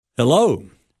Hello.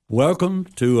 Welcome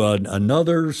to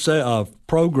another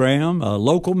program,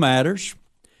 Local Matters.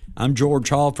 I'm George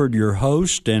Halford, your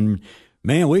host, and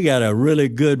man, we got a really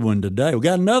good one today. We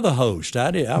got another host.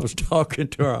 I was talking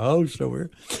to our host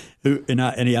over here,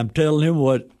 I'm telling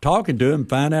him talking to him,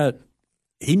 find out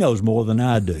he knows more than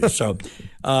I do. So,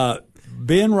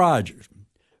 Ben Rodgers.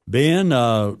 Ben,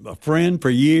 a friend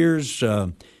for years,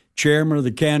 chairman of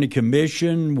the county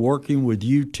commission, working with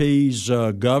UT's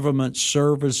government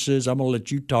services. I'm going to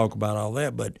let you talk about all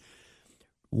that, but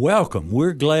welcome.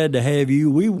 We're glad to have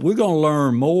you. We're going to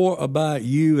learn more about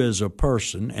you as a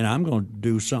person, and I'm going to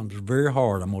do something very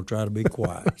hard. I'm going to try to be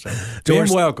quiet. So, George,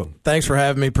 Ben, welcome. Thanks for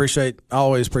having me.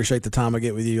 Always appreciate the time I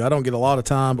get with you. I don't get a lot of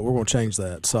time, but we're going to change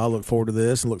that. So I look forward to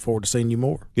this and look forward to seeing you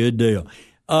more. Good deal.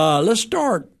 Let's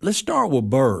start with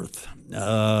birth,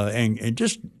 and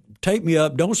just take me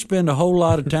up. Don't spend a whole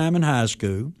lot of time in high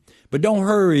school, but don't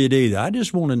hurry it either. I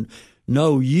just want to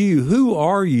know you. Who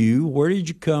are you? Where did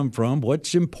you come from?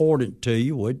 What's important to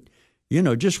you?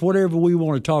 Just whatever we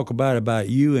want to talk about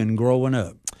you and growing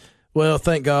up. Well,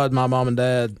 thank God my mom and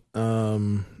dad,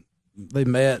 they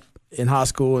met in high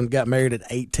school and got married at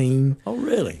 18. Oh,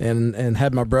 really? And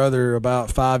had my brother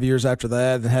about 5 years after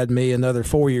that, and had me another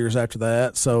 4 years after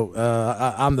that. So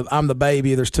I'm the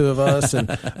baby. There's two of us, and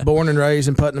born and raised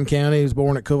in Putnam County. Was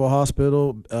born at Cookville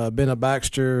Hospital. Been a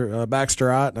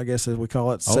Baxterite, I guess as we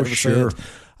call it. Oh, sure.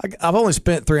 I've only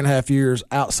spent 3.5 years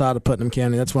outside of Putnam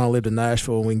County. That's when I lived in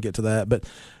Nashville, and we can get to that. But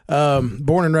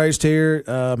born and raised here.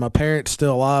 My parents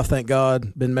still alive, thank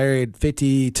God. Been married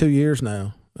 52 years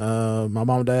now. My mom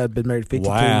and dad have been married 52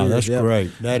 years. Wow, that's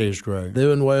great. That is great.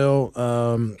 Doing well.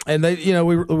 And they,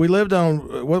 we lived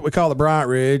on what we call the Bryant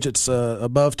Ridge. It's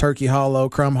above Turkey Hollow,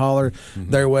 Crum Holler,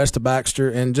 there west of Baxter.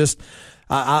 And just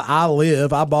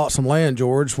I bought some land,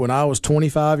 George, when I was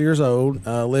 25 years old,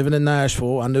 living in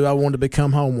Nashville. I knew I wanted to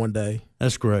become home one day.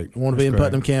 That's great. I wanted to be in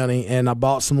Putnam County, and I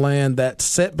bought some land that's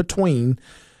set between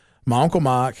my Uncle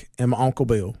Mike and my Uncle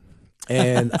Bill.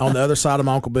 And on the other side of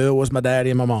my Uncle Bill was my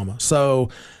daddy and my mama. So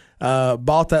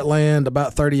bought that land,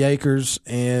 about 30 acres,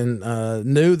 and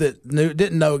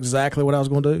didn't know exactly what I was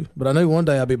going to do, but I knew one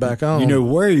day I'd be back home. You knew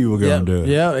where you were going to do it.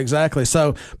 Yeah, exactly.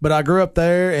 So, but I grew up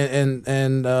there,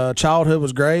 and childhood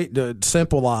was great.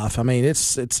 Simple life. I mean,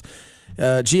 it's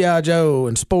G.I. Joe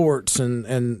and sports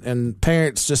and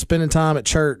parents just spending time at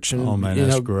church and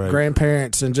that's great.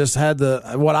 Grandparents, and just had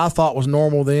what I thought was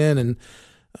normal then, and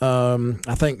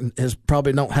I think has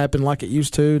probably don't happen like it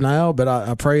used to now, but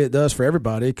I pray it does for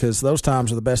everybody, because those times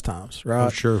are the best times, right? Oh,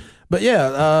 sure. But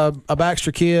yeah, a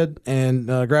Baxter kid, and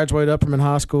graduated Upperman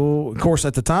High School. Of course,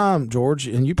 at the time, George,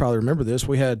 and you probably remember this,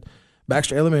 we had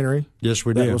Baxter Elementary. Yes,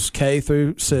 we did. That was K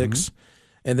through 6,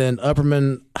 and then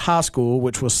Upperman High School,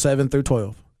 which was 7 through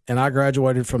 12. And I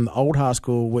graduated from the old high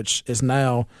school, which is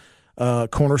now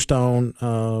Cornerstone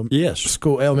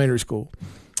Elementary School.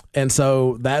 And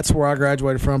so that's where I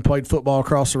graduated from. Played football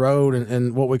across the road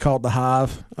and what we called the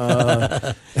Hive,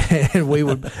 and we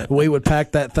would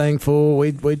pack that thing full.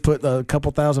 We'd put a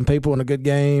couple thousand people in a good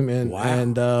game,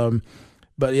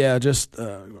 but yeah, just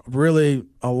really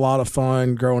a lot of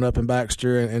fun growing up in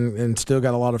Baxter, and still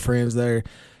got a lot of friends there.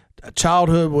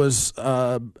 Childhood was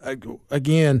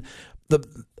again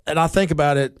and I think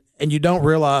about it. And you don't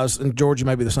realize, and George, you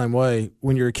may be the same way,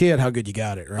 when you're a kid, how good you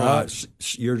got it, right?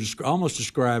 You're almost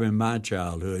describing my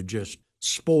childhood, just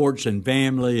sports and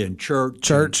family and church.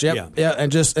 Church, yeah,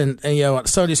 and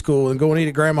Sunday school and going to eat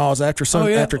at grandma's after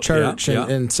church,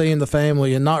 and seeing the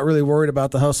family, and not really worried about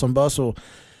the hustle and bustle.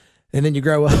 And then you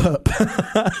grow up,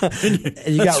 and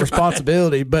you got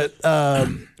responsibility. But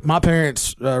my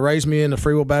parents raised me in the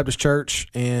Free Will Baptist Church,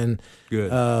 and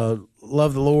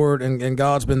love the Lord, and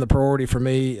God's been the priority for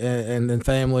me, and then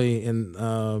family, and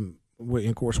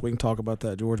of course we can talk about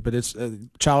that, George. But it's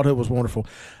childhood was wonderful.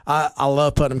 I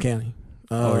love Putnam County.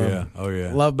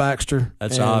 Love Baxter.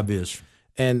 That's obvious.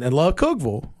 And love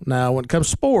Cookville. Now, when it comes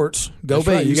to sports, go Bees.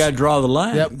 Right. You got to draw the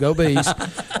line. Yep, go Bees.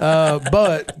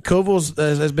 But Cookville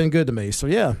has been good to me. So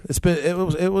yeah,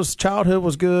 it was childhood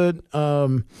was good.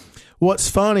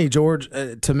 What's funny, George,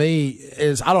 to me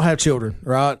is I don't have children,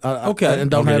 right?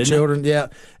 And don't have children. Yeah,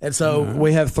 and so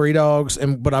we have 3 dogs,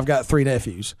 but I've got 3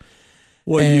 nephews.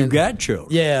 Well, you've got children.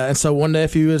 Yeah, and so one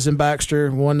nephew is in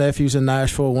Baxter, one nephew's in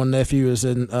Nashville, one nephew is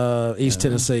in East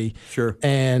Tennessee. Sure.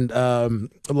 And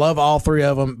love all 3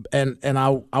 of them, and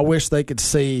I wish they could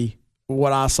see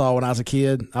what I saw when I was a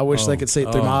kid. I wish they could see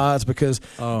it through my eyes, because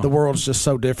the world's just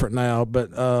so different now.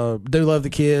 But do love the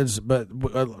kids, but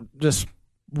just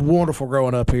wonderful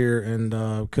growing up here,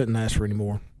 and couldn't ask for any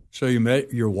more. So you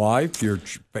met your wife, your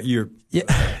yeah.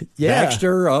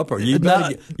 Baxter up, or you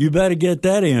better get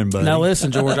that in, buddy. Now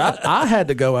listen, George, I had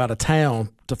to go out of town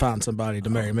to find somebody to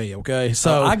marry me. Okay,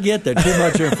 so I get that too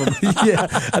much information.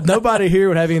 Yeah, nobody here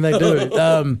would have anything to do with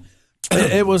it.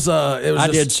 It was. I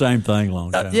did the same thing a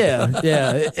long time.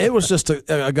 Yeah. It was just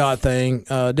a God thing.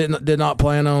 Did not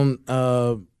plan on.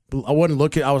 I wasn't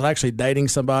looking. I was actually dating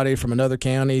somebody from another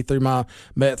county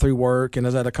met through work, and I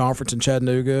was at a conference in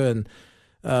Chattanooga, and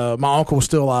my uncle was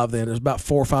still alive then. It was about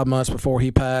 4 or 5 months before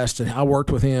he passed, and I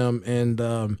worked with him. And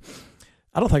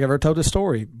I don't think I've ever told this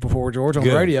story before, George, on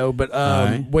the radio. But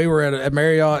we were at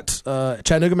Marriott,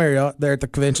 Chattanooga Marriott, there at the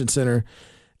convention center,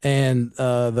 and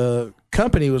the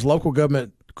company was Local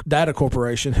Government Data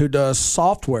Corporation, who does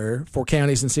software for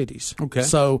counties and cities. Okay.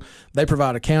 So they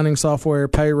provide accounting software,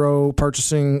 payroll,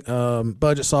 purchasing,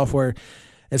 budget software.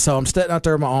 And so I'm sitting out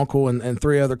there with my uncle and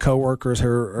 3 other coworkers who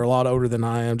are a lot older than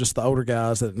I am, just the older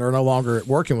guys that are no longer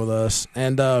working with us.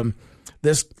 And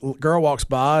this girl walks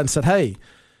by and said, "Hey,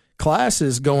 class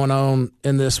is going on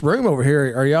in this room over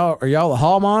here. Are y'all the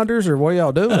hall monitors, or what are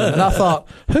y'all doing?" And I thought,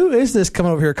 who is this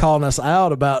coming over here calling us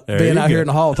out about being out here in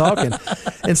the hall talking?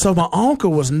 And so my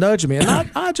uncle was nudging me,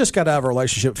 and I just got out of a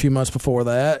relationship a few months before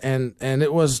that, and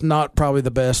it was not probably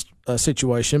the best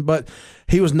situation, but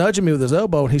he was nudging me with his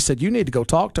elbow, and he said, "You need to go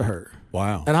talk to her."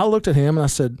 Wow. And I looked at him and I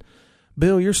said,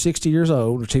 "Bill, you're 60 years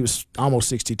old," which he was almost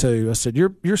 62. I said,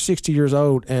 You're 60 years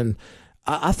old, and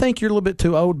I think you're a little bit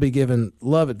too old to be giving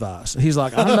love advice." He's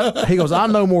like, he goes, "I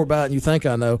know more about it than you think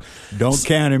I know." Don't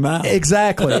count him out.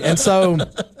 Exactly. And so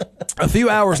a few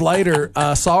hours later,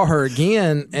 I saw her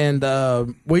again, and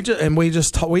we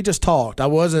just talked. I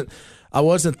wasn't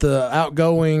the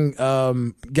outgoing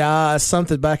guy,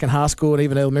 something back in high school and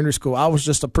even elementary school. I was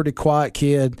just a pretty quiet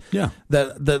kid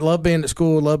that loved being at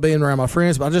school, loved being around my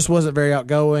friends, but I just wasn't very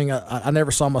outgoing. I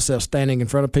never saw myself standing in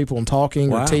front of people and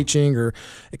talking or teaching or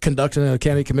conducting a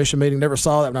county commission meeting. Never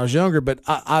saw that when I was younger, but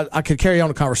I could carry on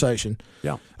a conversation.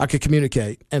 Yeah, I could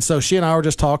communicate. And so she and I were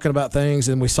just talking about things,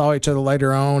 and we saw each other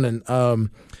later on, and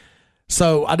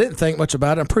so I didn't think much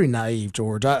about it. I'm pretty naive,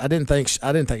 George. I didn't think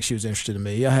she was interested in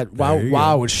me.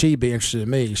 Why would she be interested in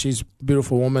me? She's a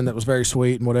beautiful woman that was very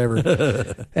sweet and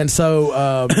whatever. And so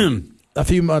a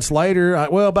few months later,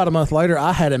 about a month later,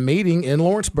 I had a meeting in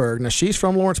Lawrenceburg. Now she's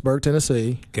from Lawrenceburg,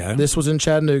 Tennessee. Okay. This was in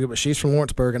Chattanooga, but she's from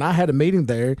Lawrenceburg, and I had a meeting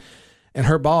there. And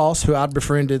her boss, who I'd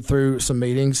befriended through some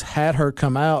meetings, had her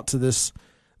come out to this.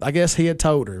 I guess he had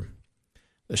told her.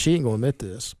 She ain't gonna admit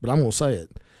this, but I'm gonna say it.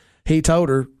 He told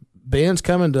her, "Ben's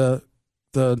coming to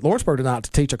the Lawrenceburg tonight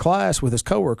to teach a class with his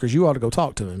coworkers. You ought to go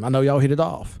talk to him. I know y'all hit it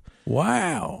off."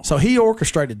 Wow. So he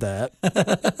orchestrated that.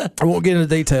 I won't get into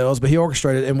details, but he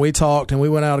orchestrated it, and we talked, and we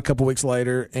went out a couple weeks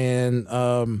later and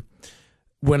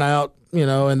went out,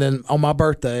 and then on my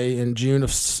birthday in June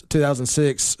of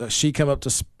 2006, she come up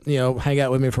to, hang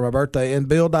out with me for my birthday, and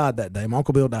Bill died that day. My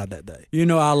Uncle Bill died that day.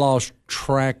 I lost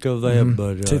track of that,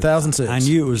 but 2006. I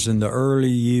knew it was in the early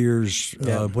years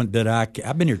I've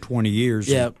been here 20 years.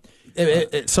 Yeah.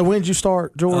 So when did you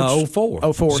start, George?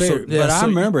 04. 04. I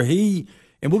remember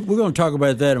and we're going to talk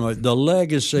about that, the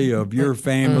legacy of your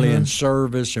family and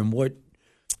service and what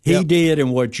he did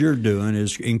and what you're doing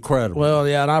is incredible. Well,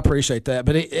 yeah, and I appreciate that.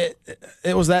 But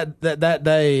it was that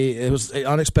day, it was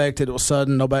unexpected. It was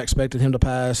sudden. Nobody expected him to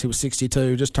pass. He was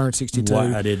 62, just turned 62.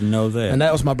 Wow, I didn't know that. And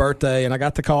that was my birthday, and I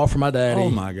got the call from my daddy. Oh,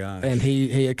 my gosh. And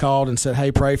he had called and said,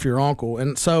 "Hey, pray for your uncle."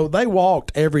 And so they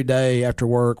walked every day after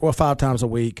work, 5 times a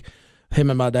week. Him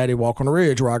and my daddy walk on the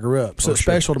ridge where I grew up. So it's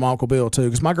special to my Uncle Bill, too,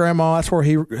 because my grandma, that's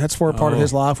where part of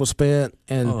his life was spent.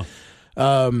 And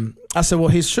I said, "Well,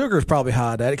 his sugar's probably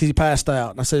high, Daddy," because he passed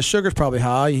out. And I said, "Sugar's probably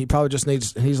high. He probably just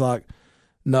needs," and he's like,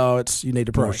 "No, you need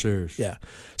to pray." More serious. Yeah.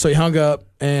 So he hung up,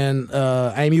 and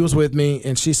Amy was with me,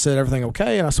 and she said, "Everything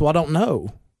okay?" And I said, "Well, I don't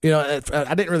know." I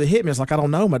didn't really hit me. It's like, I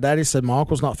don't know. My daddy said my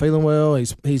uncle's not feeling well.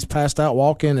 He's passed out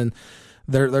walking, and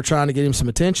they're trying to get him some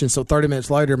attention. So 30 minutes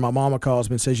later, my mama calls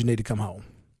me and says, "You need to come home."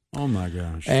 Oh, my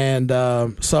gosh. And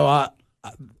so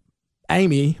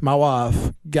Amy, my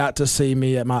wife, got to see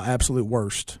me at my absolute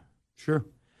worst. Sure.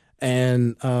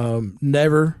 And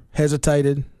never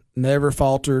hesitated, never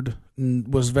faltered,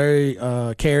 was very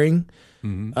caring,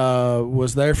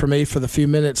 was there for me for the few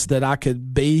minutes that I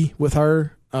could be with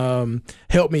her,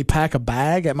 helped me pack a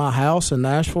bag at my house in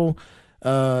Nashville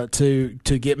to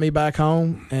get me back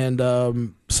home.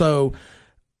 And so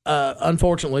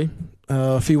unfortunately,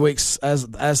 a few weeks as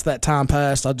that time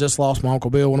passed, I just lost my Uncle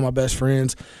Bill, one of my best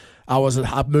friends. I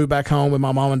moved back home with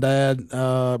my mom and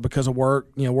dad because of work.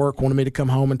 Work wanted me to come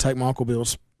home and take my Uncle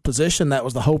Bill's position. That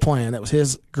was the whole plan. That was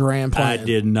his grand plan. I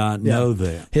did not know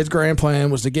that. His grand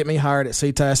plan was to get me hired at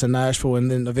CTAS in Nashville and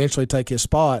then eventually take his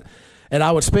spot. And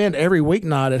I would spend every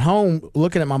weeknight at home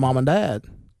looking at my mom and dad.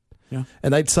 Yeah.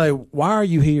 And they'd say, "Why are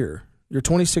you here? You're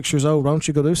 26 years old. Why don't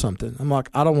you go do something?" I'm like,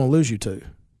 "I don't want to lose you two.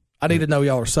 I need to know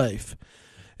y'all are safe."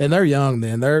 And they're young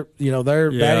then. They're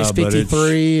daddy's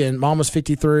 53 and mama's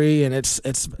 53, and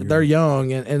they're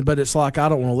young, but it's like I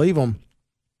don't want to leave them.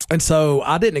 And so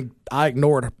I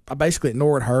basically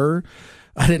ignored her.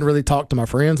 I didn't really talk to my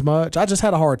friends much. I just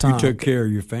had a hard time. You took care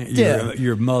of your family,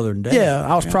 your mother and dad. Yeah,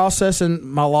 I was processing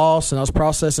my loss, and I was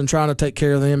processing trying to take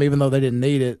care of them, even though they didn't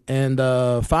need it. And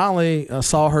finally, I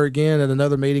saw her again at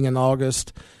another meeting in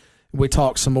August. We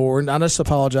talked some more, and I just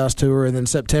apologized to her. And then in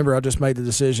September, I just made the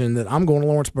decision that I'm going to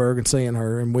Lawrenceburg and seeing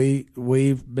her, and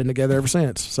we've been together ever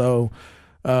since. So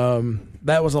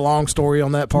that was a long story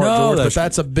on that part, George, but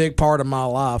that's a big part of my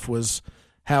life was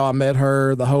how I met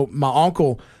her. My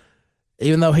uncle,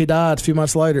 even though he died a few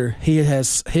months later,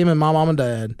 him and my mom and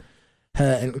dad,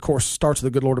 and of course starts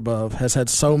with the good Lord above, has had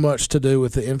so much to do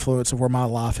with the influence of where my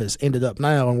life has ended up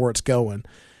now and where it's going.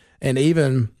 And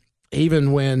even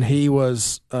when he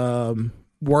was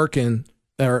working,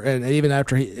 and even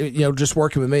after he, just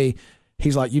working with me,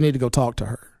 he's like, "You need to go talk to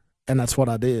her," and that's what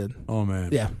I did. Oh man,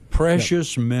 yeah,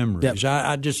 precious memories.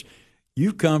 Yep.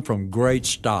 You come from great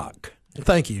stock.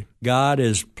 Thank you. God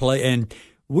is and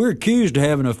we're accused of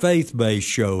having a faith-based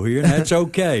show here, and that's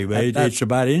okay. It's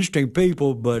about interesting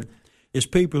people, but it's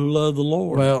people who love the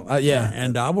Lord. Well, yeah,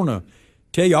 and I want to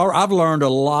tell you, I've learned a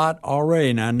lot already,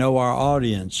 and I know our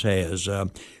audience has.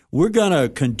 We're going to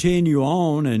continue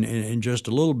on in just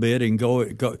a little bit and go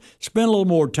spend a little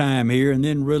more time here, and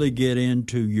then really get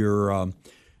into your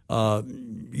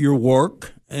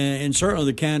work and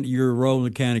certainly your role in the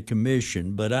county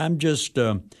commission. But I'm just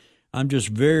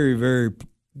very, very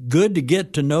good to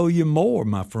get to know you more,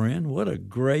 my friend. What a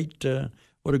great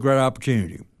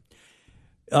opportunity.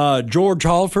 George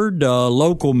Halford,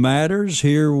 Local Matters,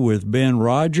 here with Ben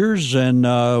Rodgers, and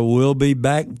we'll be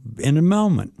back in a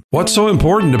moment. What's so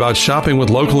important about shopping with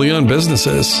locally owned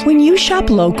businesses? When you shop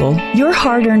local, your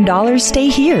hard-earned dollars stay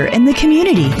here in the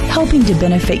community, helping to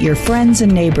benefit your friends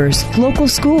and neighbors, local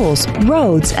schools,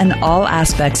 roads, and all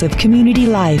aspects of community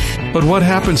life. But what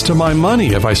happens to my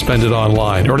money if I spend it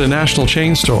online or at a national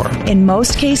chain store? In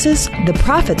most cases, the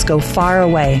profits go far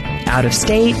away, out of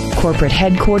state, corporate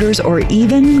headquarters, or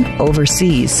even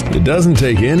overseas. It doesn't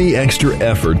take any extra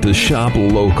effort to shop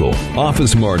local.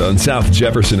 Office Mart on South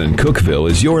Jefferson and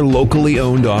Cookeville is your locally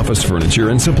owned office furniture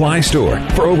and supply store.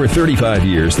 For over 35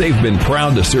 years, they've been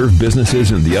proud to serve businesses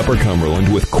in the Upper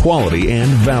Cumberland with quality and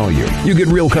value. You get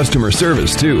real customer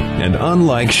service, too. And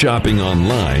unlike shopping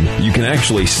online, you can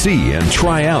actually see and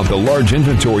try out the large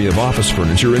inventory of office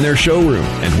furniture in their showroom.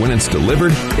 And when it's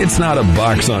delivered, it's not a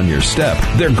box on your step.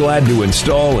 They're glad to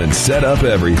install and set up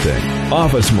everything.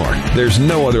 Office Mart. There's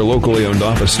no other locally owned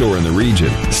office store in the region.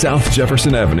 South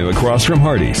Jefferson Avenue across from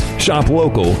Hardee's. Shop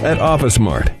local at Office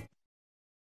Mart.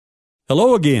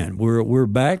 Hello again. We're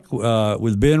back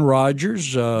with Ben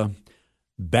Rodgers,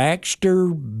 Baxter,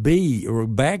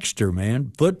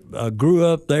 man. Grew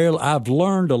up there. I've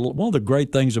learned one of the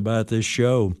great things about this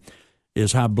show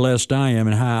is how blessed I am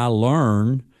and how I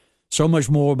learn so much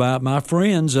more about my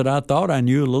friends that I thought I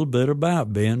knew a little bit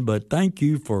about, Ben. But thank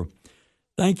you for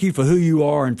who you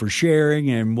are and for sharing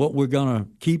and what we're going to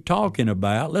keep talking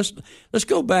about. Let's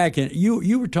go back, and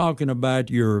you were talking about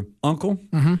your uncle.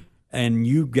 Mm-hmm. And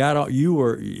you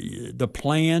were the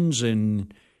plans,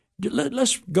 and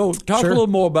let's go talk a little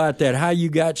more about that. How you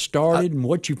got started and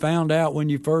what you found out when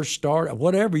you first started.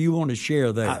 Whatever you want to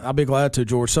share there. I'll be glad to,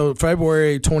 George. So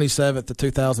February 27th of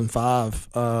 2005,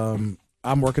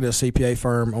 I'm working at a CPA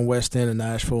firm on West End in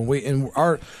Nashville, and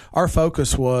our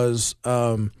focus was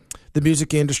the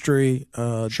music industry,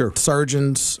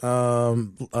 surgeons,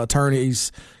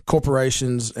 attorneys,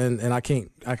 corporations, and I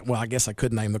guess I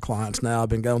could name the clients now. I've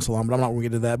been going so long, but I'm not going to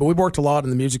get into that. But we worked a lot in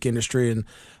the music industry, and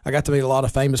I got to meet a lot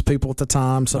of famous people at the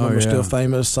time. Some of them are still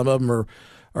famous. Some of them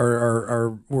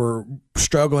were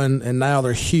struggling, and now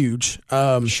they're huge.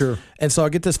 And so I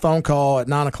get this phone call at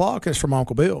 9:00, and it's from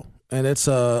Uncle Bill, and it's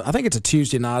I think it's a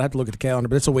Tuesday night. I have to look at the calendar,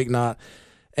 but it's a weeknight.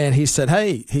 And he said, how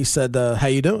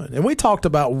you doing? And we talked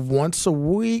about once a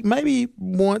week, maybe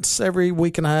once every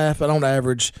week and a half, but on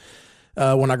average,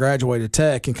 when I graduated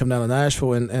tech and come down to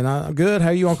Nashville, and I'm good. How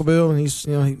are you, Uncle Bill? And he's,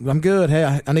 I'm good.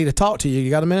 Hey, I need to talk to you. You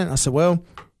got a minute? I said, well,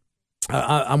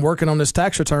 I'm working on this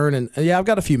tax return, and I've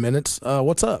got a few minutes.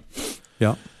 What's up?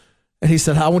 Yeah. And he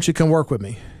said, I want you to come work with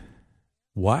me.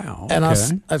 Wow. And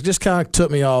I just kind of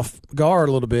took me off guard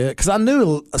a little bit because I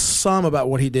knew some about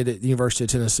what he did at the University of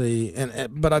Tennessee,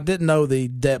 but I didn't know the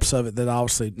depths of it that I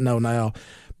obviously know now.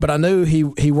 But I knew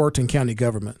he worked in county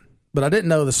government, but I didn't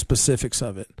know the specifics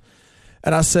of it.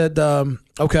 And I said,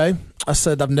 okay. I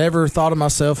said, I've never thought of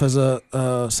myself as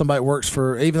somebody that works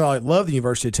for, even though I love the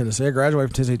University of Tennessee, I graduated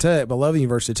from Tennessee Tech, but I love the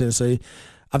University of Tennessee.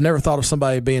 I've never thought of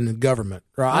somebody being in government.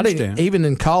 Right? I didn't, even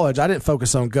in college, I didn't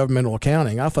focus on governmental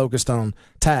accounting. I focused on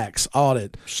tax,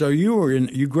 audit. So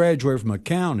you graduated from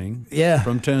accounting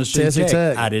from Tennessee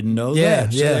Tech. I didn't know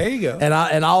that. So there you go.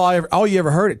 And all you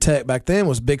ever heard at Tech back then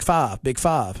was Big Five. You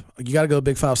got to go to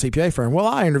Big Five CPA firm. Well,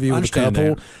 I interviewed with a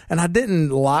couple, and I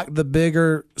didn't like the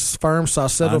bigger firms, so I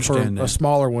settled for a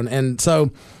smaller one. And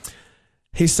so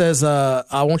he says,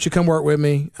 I want you to come work with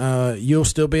me. You'll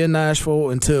still be in Nashville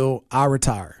until I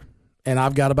retire. And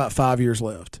I've got about 5 years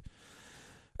left.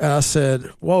 And I said,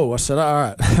 whoa. I said, all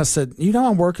right. I said,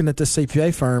 I'm working at this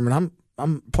CPA firm, and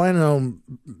I'm planning on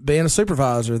being a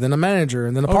supervisor, then a manager,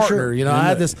 and then a partner. Sure. I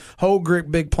had this whole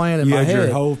big plan in my head.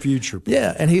 Your whole future.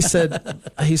 Yeah. And he said,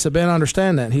 Ben, I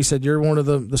understand that. And he said, you're one of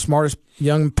the smartest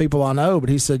young people I know, but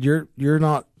he said, you're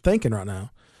not thinking right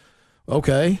now.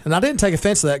 Okay. And I didn't take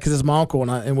offense to that because it's my uncle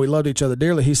and we loved each other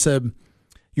dearly. He said,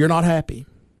 you're not happy.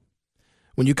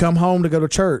 When you come home to go to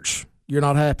church, you're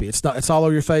not happy. It's all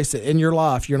over your face. In your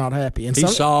life, you're not happy. And he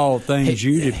saw things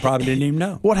you probably didn't even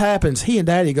know. What happens? He and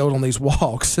Daddy go on these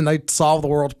walks and they solve the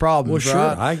world's problems. Well,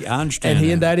 sure. Right? I understand. And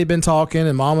he and Daddy been talking,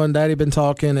 and Mama and Daddy been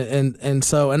talking,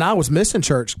 and I was missing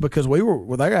church because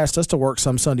they asked us to work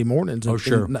some Sunday mornings at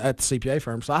the CPA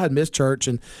firm. So I had missed church,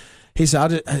 and he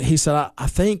said, I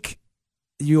think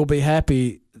you'll be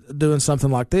happy doing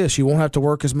something like this. You won't have to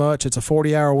work as much. It's a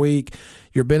 40-hour week.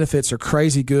 Your benefits are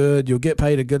crazy good. You'll get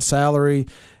paid a good salary.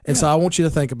 And so I want you to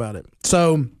think about it.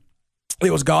 So it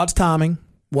was God's timing,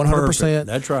 100%. Perfect.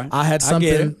 That's right. I had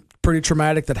something pretty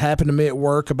traumatic that happened to me at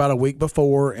work about a week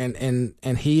before, and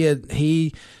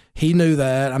he knew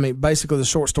that. I mean, basically the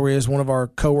short story is one of our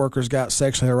coworkers got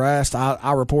sexually harassed.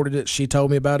 I reported it. She told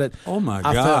me about it. Oh, my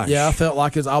gosh. I felt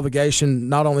like his obligation,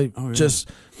 not only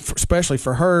especially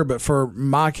for her, but for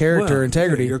my character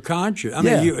integrity. Your conscience. I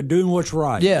mean, you're doing what's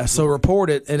right. Yeah, so report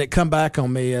it, and it come back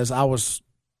on me as I was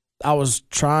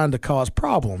trying to cause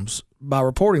problems by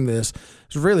reporting this.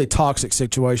 It's a really toxic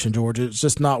situation, George. It's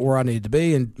just not where I needed to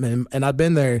be, and I'd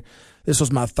been there. This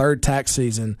was my third tax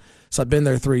season. So I'd been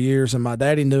there 3 years, and my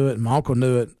daddy knew it, and my uncle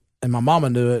knew it, and my mama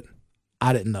knew it.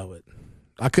 I didn't know it.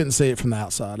 I couldn't see it from the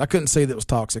outside. I couldn't see that it was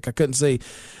toxic. I couldn't see.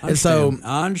 I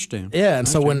understand. Yeah, and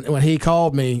so when he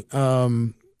called me,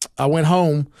 I went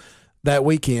home that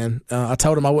weekend. I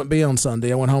told him I wouldn't be on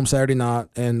Sunday. I went home Saturday night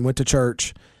and went to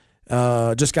church.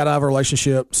 Just got out of a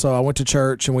relationship, so I went to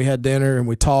church, and we had dinner, and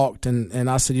we talked, and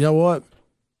I said, you know what?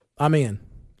 I'm in.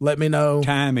 Let me know.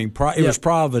 Timing. It was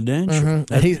providential.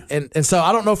 Mm-hmm. And so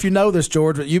I don't know if you know this,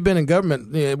 George, but you've been in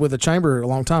government with the chamber a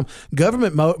long time.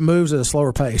 Government moves at a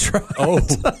slower pace, right? Oh.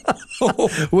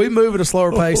 We move at a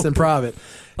slower pace than private.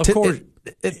 Of course.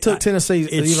 It took Tennessee.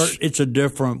 It's a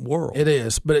different world. It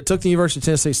is. But it took the University of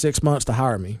Tennessee 6 months to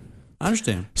hire me. I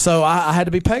understand. So I had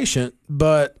to be patient,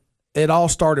 but it all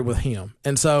started with him.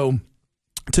 And so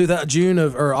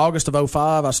August of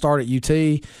 2005, I started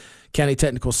UT. County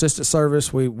Technical Assistance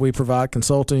Service. We provide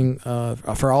consulting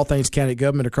for all things county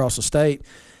government across the state.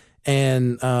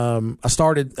 And I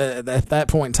started at that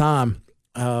point in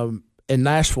time in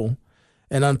Nashville.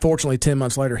 And unfortunately, 10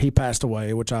 months later, he passed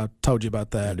away, which I told you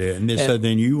about that. I did. And so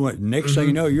then you went, next thing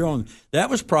you know, you're on. That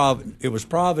was it was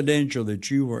providential that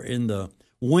you were in the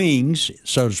wings,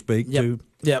 so to speak.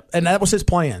 Yep. And that was his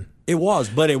plan. It was,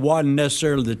 but it wasn't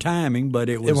necessarily the timing. But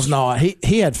it was. It was not.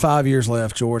 He had 5 years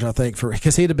left, George. I think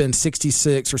because he'd have been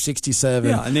 66 or 67.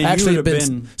 Yeah, and then actually, you he'd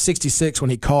been 66 when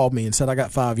he called me and said, "I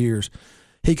got 5 years."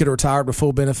 He could have retired with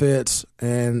full benefits,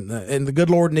 and the good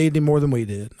Lord needed him more than we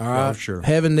did. All right, sure.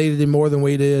 Heaven needed him more than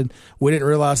we did. We didn't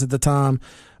realize at the time,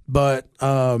 but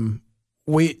I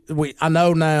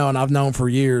know now, and I've known for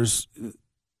years.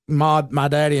 My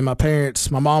daddy and my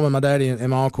parents, my mom and my daddy and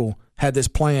my uncle had this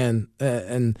plan,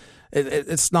 and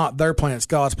it's not their plan; it's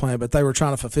God's plan. But they were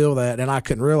trying to fulfill that, and I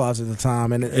couldn't realize at the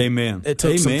time. And Amen. It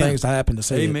took some things to happen to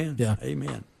see. Amen. It. Yeah.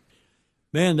 Amen.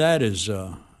 Man, that is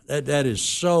that is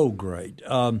so great.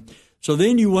 So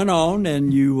then you went on,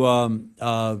 and you,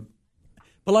 but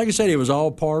like I said, it was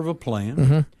all part of a plan.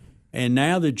 Mm-hmm. And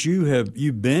now that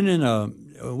you've been in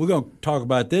we're going to talk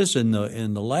about this in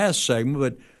the last segment,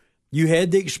 but. You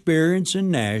had the experience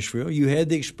in Nashville. You had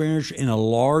the experience in a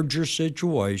larger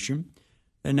situation,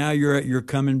 and now you're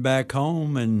coming back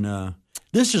home, and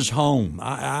this is home.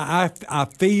 I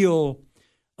feel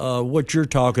what you're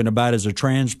talking about as a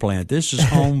transplant. This is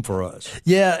home for us.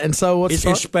 Yeah, and so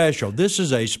it's special. This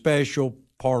is a special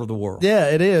part of the world. Yeah,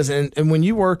 it is. And when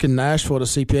you work in Nashville at a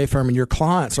CPA firm and your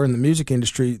clients are in the music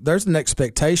industry, there's an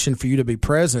expectation for you to be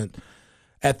present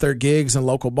at their gigs and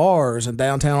local bars and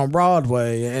downtown on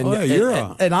Broadway. And,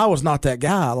 and I was not that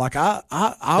guy. Like I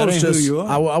was just, who you are.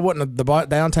 I wasn't the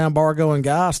downtown bar going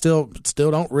guy. I still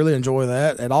don't really enjoy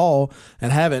that at all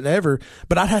and haven't ever.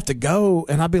 But I'd have to go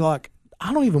and I'd be like,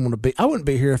 I don't even want to be. I wouldn't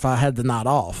be here if I had the night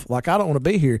off. Like I don't want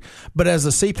to be here. But as a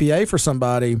CPA for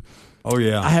somebody. Oh,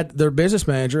 yeah. I had their business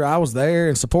manager. I was there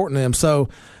and supporting them. So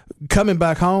coming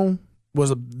back home was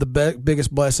the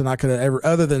biggest blessing I could have ever,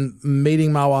 other than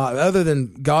meeting my wife, other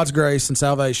than God's grace and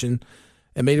salvation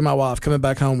and meeting my wife, coming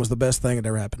back home was the best thing that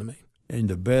ever happened to me. And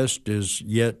the best is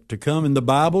yet to come. And the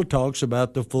Bible talks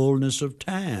about the fullness of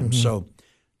time. Mm-hmm. So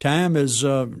time is,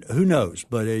 who knows,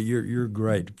 but you're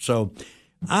great. So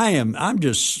I'm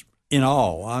just in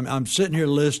awe. I'm sitting here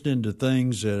listening to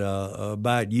things that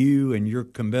about you and your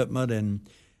commitment, and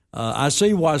I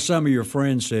see why some of your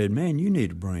friends said, "Man, you need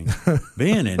to bring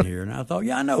Ben in here." And I thought,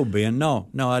 "Yeah, I know Ben." No,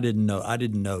 I didn't know. I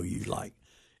didn't know you. Like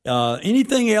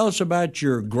anything else about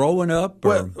your growing up?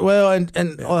 Or? Well,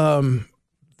 and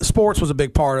sports was a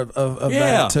big part of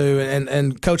that too,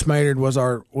 and Coach Maynard was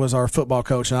our football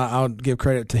coach, and I'll give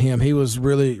credit to him. He was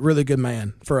really good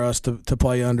man for us to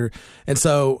play under, and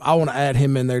so I want to add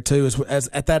him in there too. As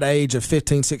at that age of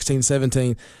 15, 16,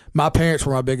 17, my parents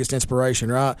were my biggest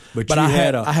inspiration, right? But I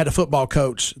had a football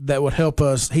coach that would help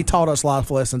us. He taught us life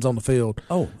lessons on the field,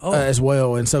 as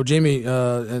well. And so Jimmy,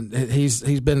 and he's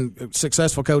been a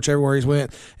successful coach everywhere he's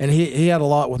went, and he had a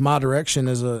lot with my direction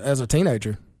as a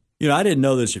teenager. You know, I didn't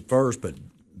know this at first, but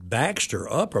Baxter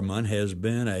Upperman has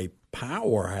been a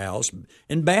powerhouse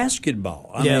in basketball.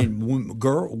 I mean,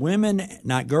 women,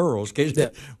 not girls,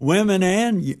 women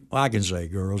and I can say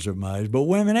girls at my age, but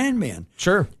women and men.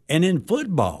 Sure. And in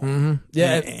football. Mm-hmm.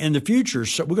 Yeah. And the future,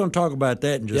 so we're going to talk about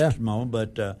that in just a moment,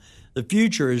 but the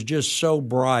future is just so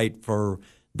bright for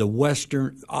the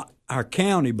western, our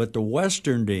county, but the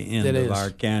western end of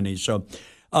our county. So,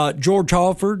 George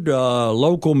Halford,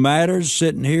 Local Matters,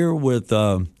 sitting here with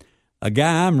a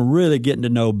guy I'm really getting to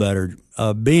know better,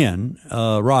 Ben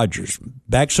Rodgers.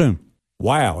 Back soon.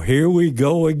 Wow, here we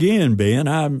go again, Ben.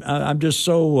 I'm just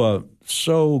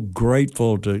so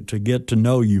grateful to get to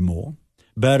know you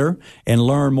better and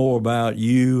learn more about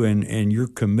you and your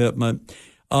commitment.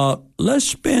 Let's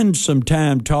spend some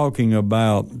time talking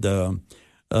about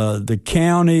the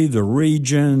county, the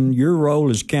region, your role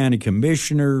as county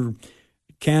commissioner.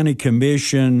 County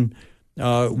Commission,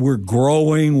 we're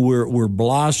growing, we're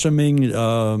blossoming. It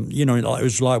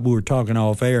was like we were talking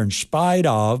off air. In spite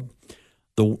of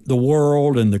the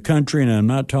world and the country, and I'm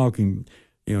not talking,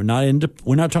 we're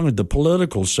not talking the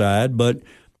political side, but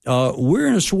we're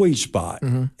in a sweet spot,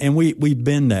 and we've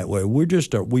been that way. We're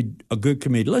just a good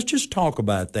committee. Let's just talk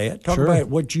about that. Talk about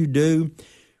what you do,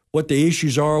 what the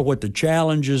issues are, what the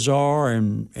challenges are,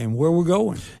 and where we're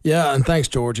going. Yeah, and thanks,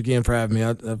 George, again for having me.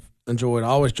 I've enjoyed. I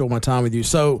always enjoy my time with you.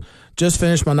 So, just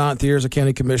finished my 9th year as a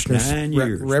county commissioner, 9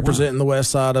 years. Representing the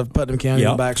west side of Putnam County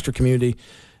and the Baxter community.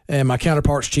 And my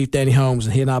counterpart's Chief Danny Holmes,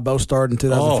 and he and I both started in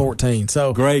 2014.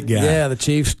 So great guy. Yeah, the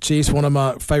Chief's one of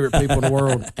my favorite people in the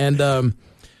world. And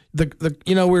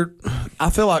I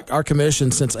feel like our commission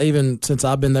since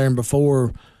I've been there and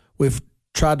before, we've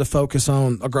tried to focus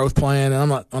on a growth plan.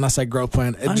 And when I say growth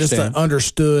plan, it just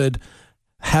understood.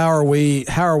 How are we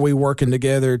working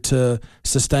together to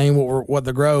sustain what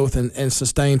the growth and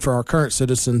sustain for our current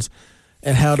citizens,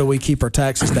 and how do we keep our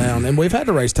taxes down? And we've had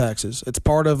to raise taxes. It's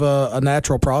part of a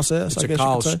natural process. It's a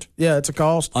cost. Yeah, it's a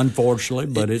cost. Unfortunately,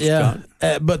 but it's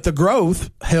but the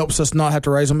growth helps us not have to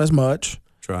raise them as much.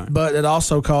 That's right. But it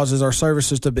also causes our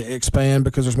services to expand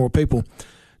because there's more people.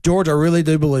 George, I really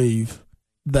do believe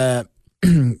that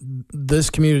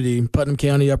this community, Putnam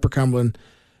County, Upper Cumberland,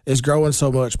 is growing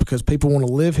so much because people want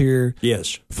to live here.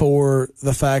 Yes. For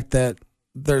the fact that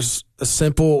there's a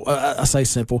simple,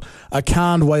 a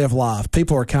kind way of life.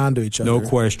 People are kind to each other. No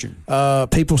question.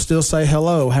 People still say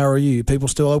hello, how are you? People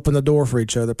still open the door for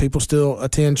each other. People still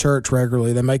attend church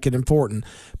regularly. They make it important.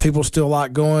 People still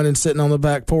like going and sitting on the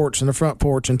back porch and the front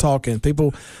porch and talking.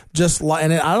 People just like,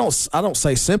 and I don't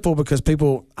say simple because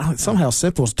people somehow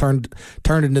simple is turned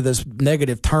into this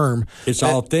negative term. It's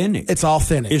authentic. It's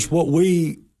authentic. It's what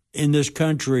we in this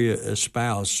country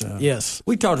espouse. Yes.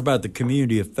 We talked about the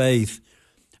community of faith.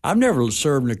 I've never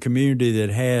served in a community that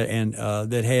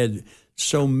had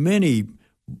so many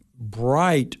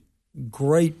bright,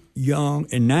 great young,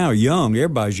 and now young.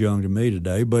 Everybody's young to me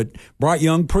today, but bright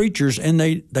young preachers, and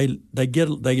they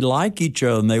like each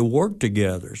other and they work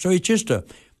together. So it's just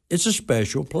It's a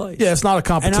special place. Yeah, it's not a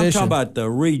competition. And I'm talking about the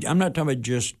region. I'm not talking about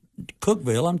just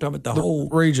Cookeville. I'm talking about the whole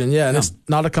region. Yeah, and it's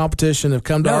not a competition. Have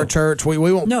come to our church. We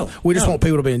want. We just want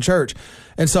people to be in church.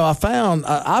 And so I found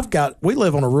we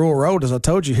live on a rural road, as I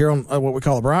told you, here on what we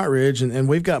call the Bryant Ridge, and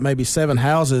we've got maybe 7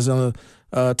 houses on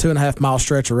a 2.5 mile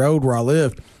stretch of road where I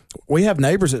live. We have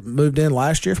neighbors that moved in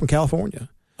last year from California.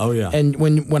 Oh yeah. And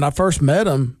when I first met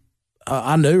them,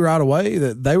 I knew right away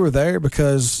that they were there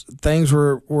because things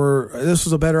were this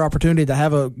was a better opportunity to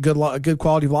have a good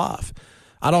quality of life.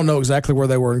 I don't know exactly where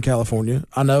they were in California.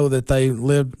 I know that they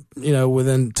lived,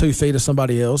 within 2 feet of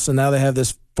somebody else, and now they have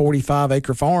this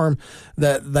 45-acre farm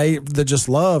that they just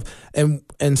love.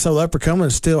 And so Upper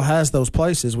Cumberland still has those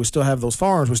places. We still have those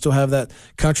farms. We still have that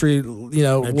country,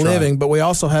 living. Right. But we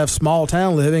also have small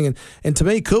town living. And to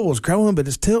me, Cookeville's growing, but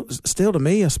it's still to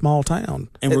me a small town.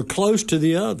 And we're close to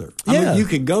the other. I mean, you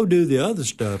can go do the other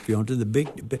stuff, to the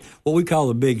big, what we call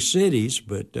the big cities.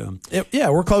 But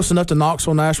we're close enough to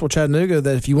Knoxville, Nashville, Chattanooga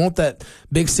that if you want that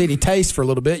big city taste for a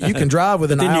little bit, you can drive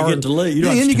within an hour. You get to leave.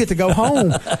 Then you get to go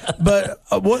home. But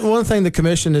one thing the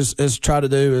commission is try to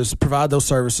do is provide those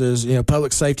services.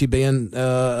 Public safety being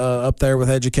up there with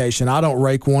education. I don't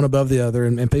rank one above the other,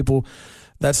 and people.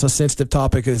 That's a sensitive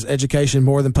topic. Is education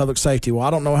more than public safety? Well, I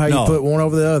don't know how you put one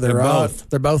over the other.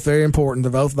 They're both very important.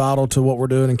 They're both vital to what we're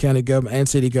doing in county government and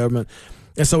city government.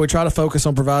 And so we try to focus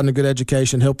on providing a good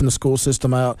education, helping the school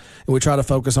system out, and we try to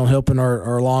focus on helping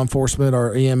our law enforcement,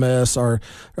 our EMS, our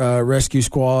rescue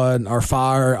squad, our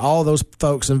fire, all those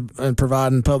folks, and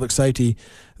providing public safety.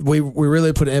 We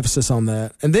really put an emphasis on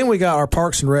that. And then we got our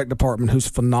Parks and Rec department, who's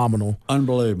phenomenal.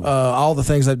 Unbelievable. All the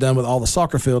things they've done with all the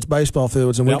soccer fields, baseball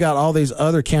fields, and we've got all these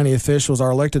other county officials,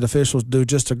 our elected officials, do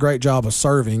just a great job of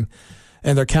serving,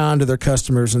 and they're kind to their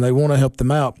customers, and they want to help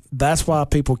them out. That's why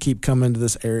people keep coming to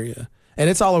this area. And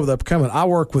it's all over the Upper Cumberland. I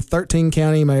work with 13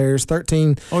 county mayors,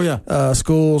 13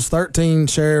 schools, 13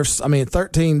 sheriffs.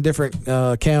 13 different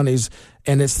counties,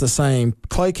 and it's the same.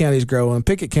 Clay County's growing,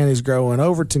 Pickett County's growing,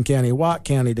 Overton County, White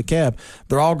County, DeKalb.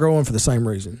 They're all growing for the same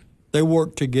reason. They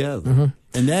work together. Mm-hmm.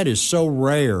 And that is so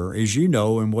rare, as you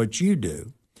know, in what you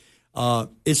do.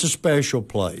 It's a special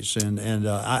place. And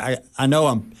I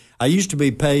know I used to be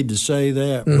paid to say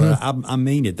that, but I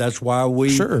mean it. That's why we're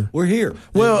here.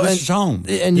 Well, this is home.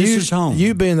 And this is home.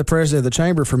 You being the president of the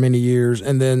chamber for many years,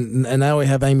 and now we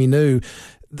have Amy New.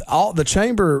 All the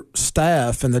chamber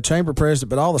staff and the chamber president,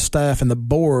 but all the staff and the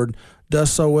board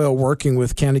does so well working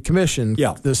with county commission,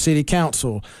 the city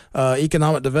council,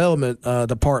 economic development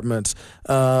departments,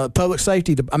 public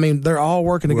safety. They're all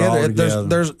working together.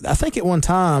 There's I think at one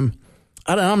time.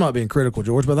 I'm not being critical,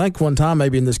 George, but I think one time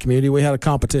maybe in this community we had a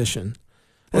competition.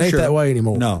 It ain't that way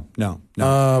anymore. No.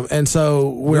 And so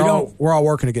we're all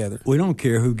working together. We don't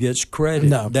care who gets credit.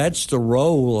 No. That's the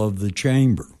role of the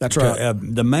chamber. That's right.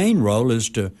 The main role is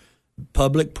to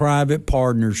public-private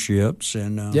partnerships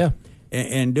and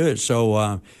do it.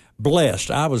 So blessed.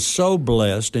 I was so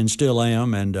blessed and still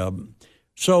am. And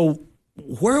so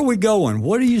where are we going?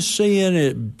 What are you seeing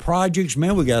at projects?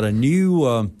 Man, we got a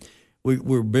new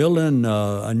we're building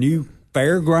a new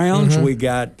fairgrounds. We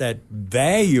got that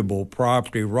valuable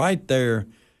property right there.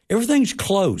 Everything's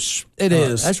close. It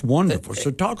is. That's wonderful. So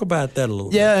talk about that a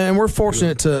little bit. Yeah, and we're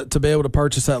fortunate to be able to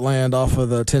purchase that land off of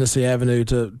the Tennessee Avenue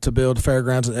to build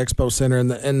fairgrounds and expo center.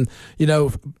 And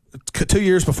 2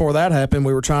 years before that happened,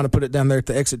 we were trying to put it down there at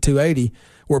the exit 280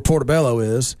 where Portobello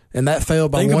is, and that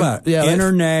failed by Think about it.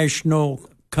 International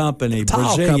company,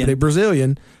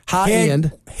 Brazilian,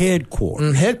 high-end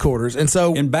headquarters, and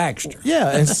so in Baxter.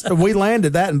 Yeah, and so we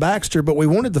landed that in Baxter, but we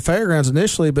wanted the fairgrounds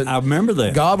initially. But I remember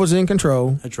that God was in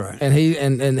control. That's right,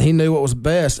 and he knew what was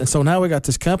best. And so now we got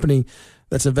this company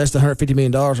that's invested $150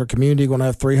 million. Our community going to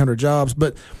have 300 jobs.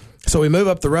 But so we move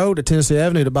up the road to Tennessee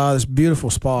Avenue to buy this beautiful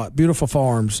spot, beautiful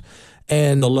farms,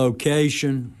 and the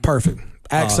location perfect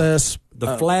access.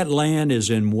 The flat land is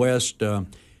in West.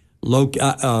 And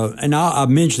I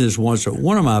mentioned this once.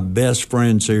 One of my best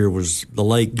friends here was the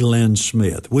late Glenn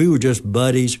Smith. We were just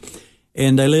buddies,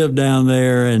 and they lived down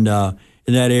there and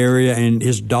in that area. And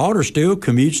his daughter still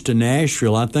commutes to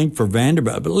Nashville, I think, for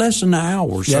Vanderbilt, but less than an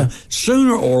hour. So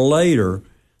sooner or later,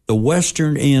 the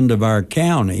western end of our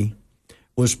county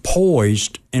was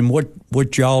poised, and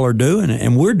what y'all are doing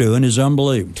and we're doing is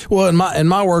unbelievable. Well, in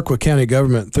my work with county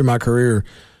government through my career,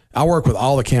 I work with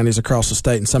all the counties across the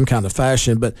state in some kind of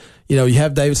fashion, but you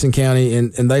have Davidson County,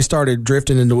 and they started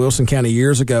drifting into Wilson County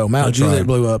years ago. Mount Juliet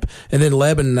blew up, and then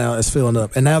Lebanon now is filling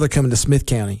up, and now they're coming to Smith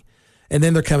County, and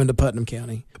then they're coming to Putnam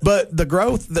County. But the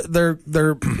growth, they're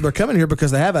coming here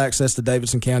because they have access to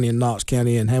Davidson County and Knox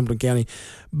County and Hamilton County,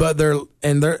 but they're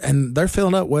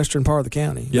filling up western part of the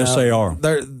county. Yes, they are.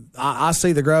 I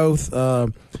see the growth.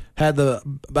 Had the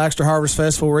Baxter Harvest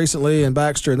Festival recently in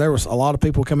Baxter, and there was a lot of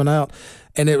people coming out.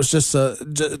 And it was just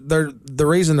the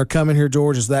reason they're coming here,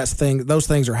 George, is those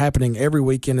things are happening every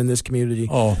weekend in this community.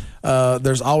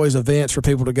 There's always events for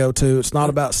people to go to. It's not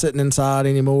about sitting inside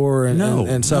anymore. I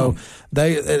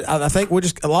think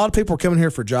a lot of people are coming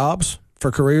here for jobs,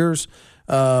 for careers,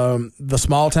 the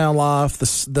small town life,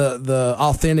 the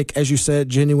authentic, as you said,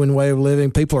 genuine way of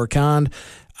living. People are kind.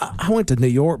 I went to New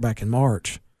York back in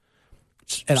March,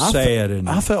 and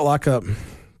I felt like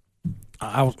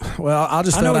I'll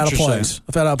just felt out of place.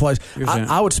 I felt out of place.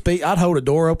 I would speak. I'd hold a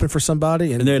door open for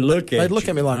somebody, and they'd look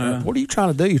at me like, "What are you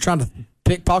trying to do? You trying to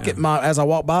pickpocket as I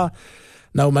walk by?"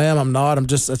 No, ma'am, I'm not.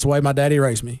 That's the way my daddy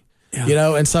raised me.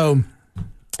 Yeah. And so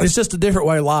it's just a different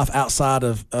way of life outside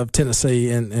of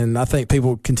Tennessee, and I think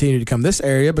people continue to come this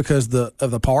area because of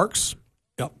the parks.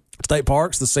 State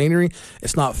parks, the scenery.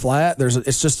 It's not flat.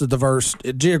 It's just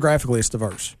geographically, it's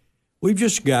diverse. We've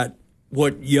just got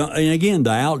and again,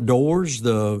 the outdoors.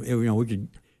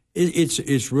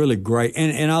 It's really great.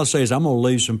 And I'll say this, I'm going to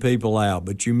leave some people out,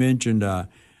 but you mentioned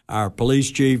our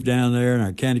police chief down there and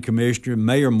our county commissioner,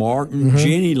 Mayor Martin,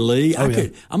 Jenny Lee. I'm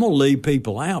going to leave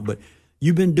people out, but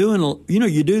you've been doing.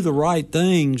 You do the right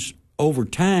things over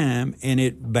time, and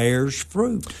it bears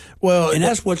fruit. Well, and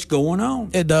that's what's going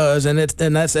on. It does, and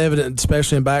that's evident,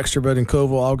 especially in Baxter, but in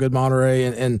Cookeville, Allgood, Monterey,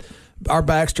 and our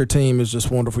Baxter team is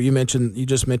just wonderful. You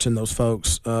just mentioned those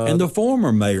folks, and the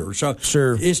former mayor. So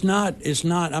sure, it's not.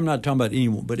 I'm not talking about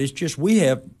anyone, but it's just we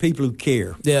have people who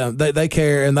care. Yeah, they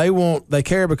care, and they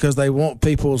care because they want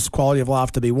people's quality of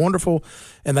life to be wonderful,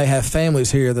 and they have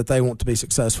families here that they want to be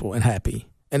successful and happy.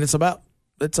 And it's about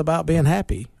being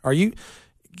happy.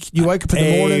 You wake up in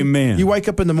the morning. Amen. You wake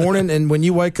up in the morning, and when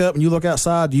you wake up and you look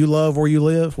outside, do you love where you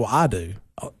live? Well, I do.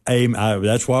 Amen.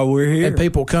 That's why we're here. And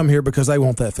people come here because they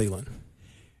want that feeling.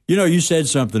 You said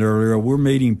something earlier. We're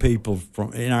meeting people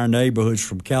in our neighborhoods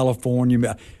from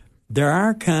California. They're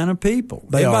our kind of people.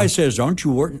 Everybody says, "Aren't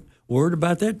you worried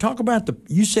about that?"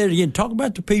 You said it again. Talk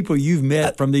about the people you've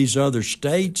met from these other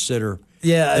states that are.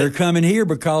 Yeah, they're coming here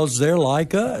because they're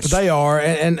like us. They are,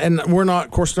 and we're not.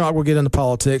 Of course, we're not going to get into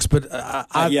politics, but I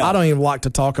don't even like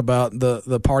to talk about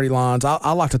the party lines.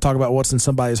 I like to talk about what's in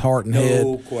somebody's heart and head.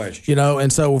 No question.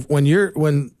 And so when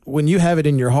you have it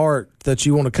in your heart that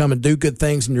you want to come and do good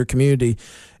things in your community.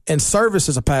 And service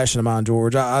is a passion of mine,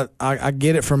 George. I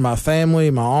get it from my family.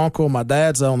 My uncle, my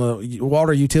dad's on the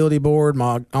water utility board.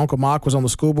 My Uncle Mike was on the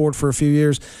school board for a few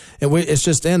years. And it's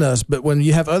just in us. But when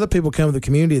you have other people come to the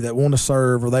community that want to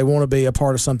serve or they want to be a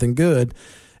part of something good,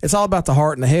 it's all about the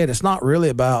heart and the head. It's not really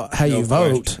about how you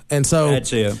vote. And so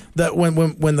that's it. That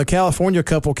when the California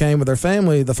couple came with their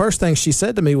family, the first thing she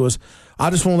said to me was,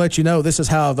 "I just want to let you know this is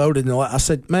how I voted." And I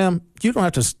said, "Ma'am, you don't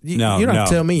have to. You don't have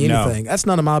to tell me anything. That's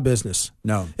none of my business.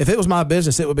 No. If it was my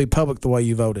business, it would be public the way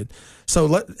you voted.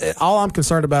 So all I'm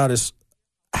concerned about is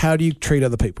how do you treat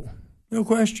other people." No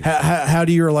question. How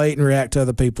do you relate and react to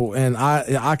other people? And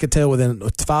I could tell within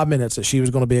 5 minutes that she was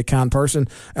going to be a kind person,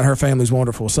 and her family's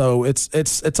wonderful. So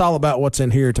it's all about what's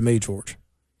in here to me, George.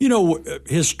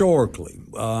 Historically,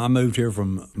 I moved here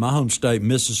from my home state,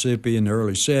 Mississippi, in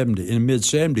the mid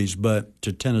 70s, but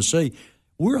to Tennessee.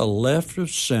 We're a left of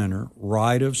center,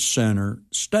 right of center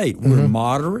state. We're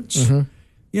moderates.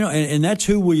 Mm-hmm. And that's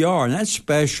who we are, and that's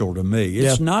special to me.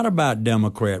 It's not about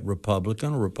Democrat,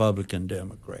 Republican, or Republican,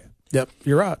 Democrat. Yep,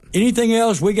 you're right. Anything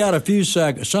else? We got a few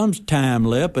seconds, some time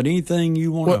left, but anything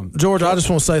you want to... George, I just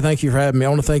want to say thank you for having me. I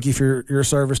want to thank you for your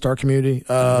service to our community.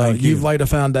 You've laid a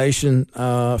foundation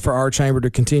for our chamber to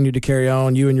continue to carry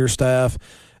on, you and your staff.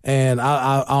 And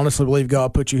I honestly believe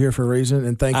God put you here for a reason,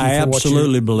 and thank you for what you... I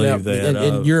absolutely believe that.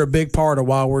 And you're a big part of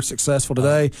why we're successful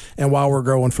today and why we're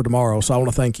growing for tomorrow. So I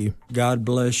want to thank you. God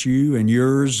bless you and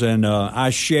yours. And I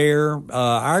share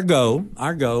our goal.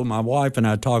 My wife and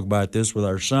I talk about this with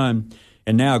our son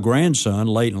and now grandson,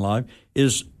 late in life,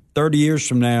 is 30 years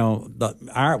from now,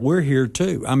 we're here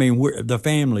too. I mean, the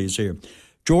family is here.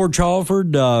 George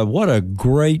Halford, what a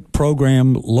great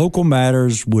program, Local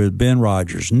Matters with Ben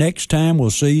Rodgers. Next time,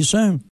 we'll see you soon.